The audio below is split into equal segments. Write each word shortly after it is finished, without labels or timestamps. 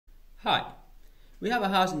Hi. We have a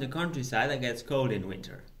house in the countryside that gets cold in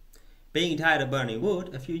winter. Being tired of burning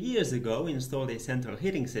wood, a few years ago we installed a central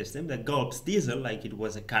heating system that gulps diesel like it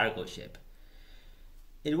was a cargo ship.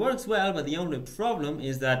 It works well, but the only problem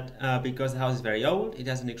is that because the house is very old, it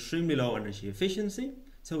has an extremely low energy efficiency,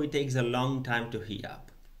 so it takes a long time to heat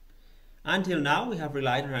up. Until now, we have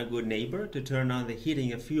relied on our good neighbor to turn on the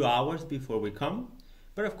heating a few hours before we come,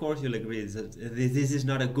 but of course you'll agree that this is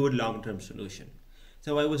not a good long-term solution.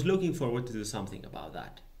 So I was looking forward to do something about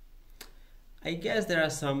that. I guess there are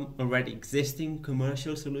some already existing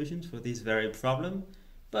commercial solutions for this very problem,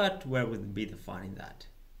 but where would be the fun in that?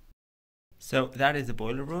 So that is the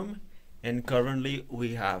boiler room, and currently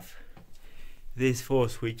we have these 4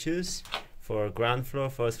 switches for ground floor,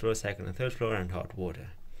 first floor, second and third floor, and hot water.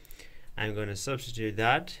 I'm going to substitute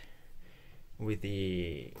that with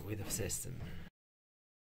the system.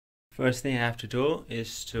 First thing I have to do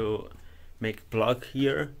is to make a plug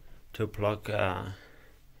here to plug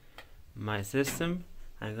my system.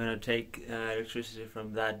 I'm going to take electricity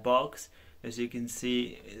from that box. As you can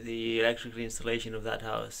see, the electrical installation of that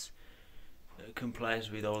house complies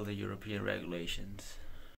with all the European regulations.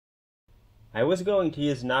 I was going to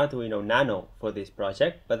use an Arduino Nano for this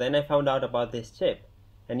project, but then I found out about this chip,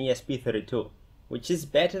 an ESP32, which is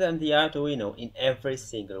better than the Arduino in every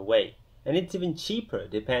single way, and it's even cheaper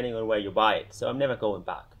depending on where you buy it, so I'm never going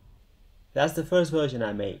back. That's the first version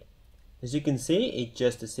I made. As you can see, it's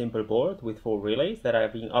just a simple board with 4 relays that are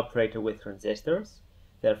being operated with transistors.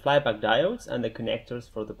 There are flyback diodes and the connectors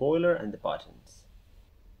for the boiler and the buttons.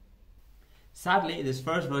 Sadly, this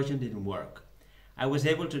first version didn't work. I was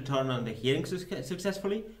able to turn on the heating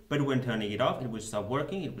successfully, but when turning it off, it would stop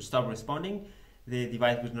working, it would stop responding, the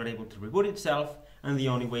device was not able to reboot itself, and the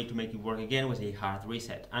only way to make it work again was a hard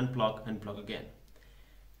reset, unplug and plug again.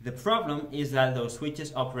 The problem is that those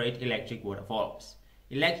switches operate electric water valves.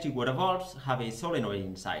 Electric water valves have a solenoid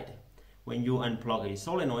inside. When you unplug a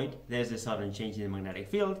solenoid, there's a sudden change in the magnetic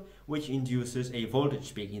field, which induces a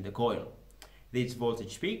voltage peak in the coil. This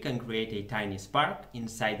voltage peak can create a tiny spark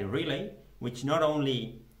inside the relay, which not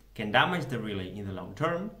only can damage the relay in the long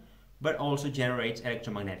term, but also generates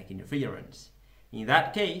electromagnetic interference. In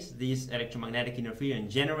that case, this electromagnetic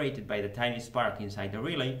interference generated by the tiny spark inside the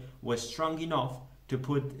relay was strong enough to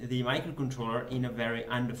put the microcontroller in a very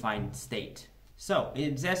undefined state. So,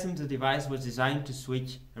 in its essence, the device was designed to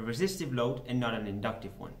switch a resistive load and not an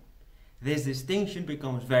inductive one. This distinction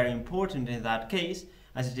becomes very important in that case,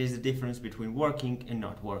 as it is the difference between working and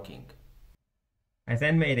not working. I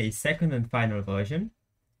then made a second and final version.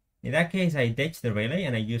 In that case, I ditched the relay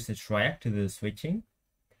and I used a triac to do the switching,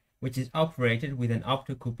 which is operated with an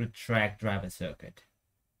optocoupled triac driver circuit.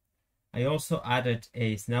 I also added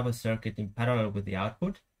a snubber circuit in parallel with the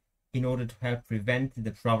output in order to help prevent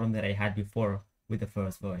the problem that I had before with the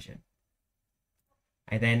first version.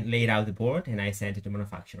 I then laid out the board and I sent it to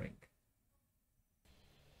manufacturing.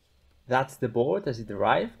 That's the board as it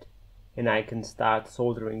arrived, and I can start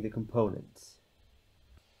soldering the components.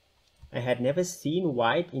 I had never seen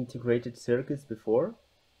white integrated circuits before,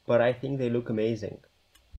 but I think they look amazing.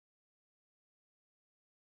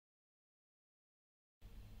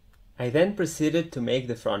 I then proceeded to make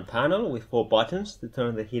the front panel with 4 buttons to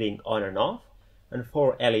turn the heating on and off, and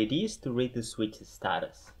 4 LEDs to read the switch's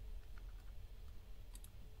status.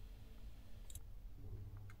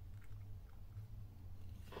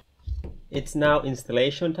 It's now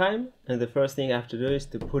installation time, and the first thing I have to do is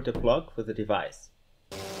to put a plug for the device.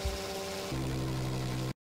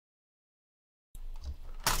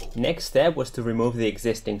 Next step was to remove the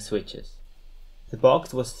existing switches. The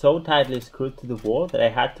box was so tightly screwed to the wall that I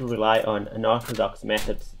had to rely on unorthodox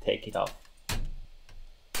methods to take it off.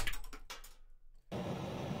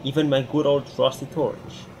 Even my good old trusty torch.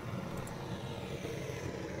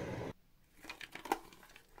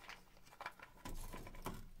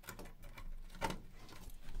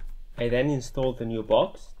 I then installed the new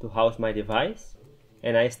box to house my device,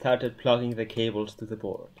 and I started plugging the cables to the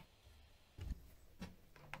board.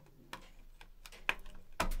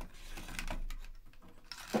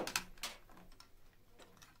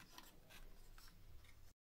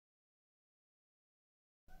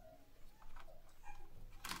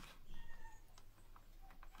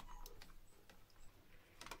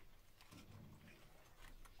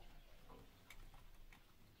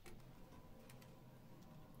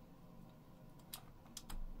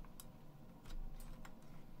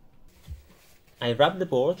 I wrapped the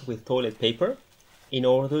board with toilet paper in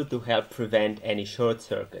order to help prevent any short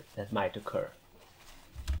circuit that might occur.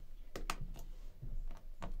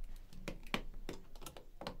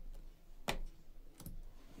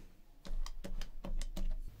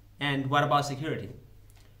 And what about security?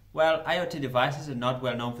 Well, IoT devices are not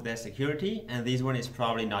well known for their security, and this one is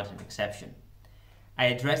probably not an exception. I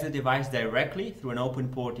address the device directly through an open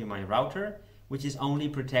port in my router, which is only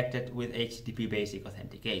protected with HTTP basic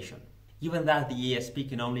authentication. Given that the ESP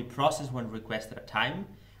can only process one request at a time,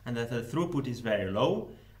 and that the throughput is very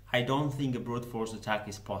low, I don't think a brute force attack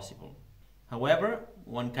is possible. However,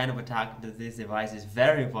 one kind of attack that this device is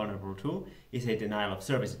very vulnerable to is a denial of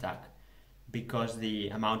service attack. Because the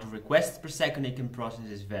amount of requests per second it can process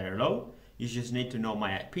is very low, you just need to know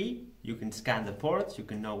my IP, you can scan the ports, you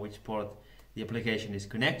can know which port the application is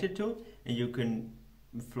connected to, and you can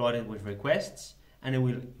flood it with requests, and it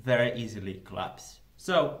will very easily collapse.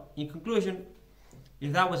 So, in conclusion,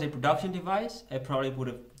 if that was a production device, I probably would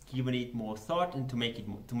have given it more thought and to make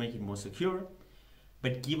it more secure.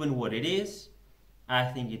 But given what it is, I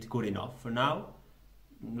think it's good enough for now.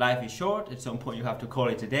 Life is short. At some point, you have to call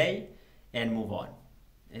it a day and move on.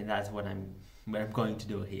 And that's what I'm going to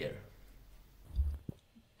do here.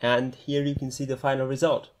 And here you can see the final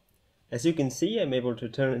result. As you can see, I'm able to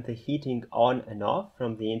turn the heating on and off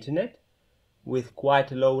from the internet with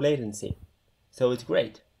quite low latency. So it's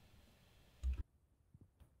great.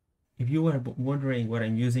 If you were wondering what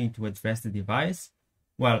I'm using to address the device,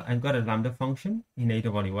 well, I've got a Lambda function in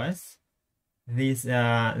AWS.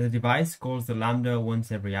 The device calls the Lambda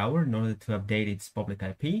once every hour in order to update its public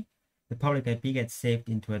IP. The public IP gets saved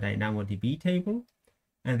into a DynamoDB table,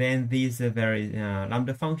 and then this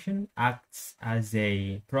Lambda function acts as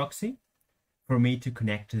a proxy for me to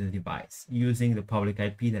connect to the device using the public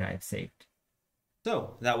IP that I've saved.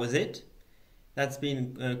 So that was it. That's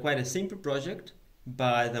been quite a simple project,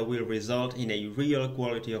 but that will result in a real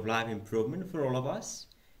quality of life improvement for all of us,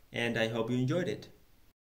 and I hope you enjoyed it.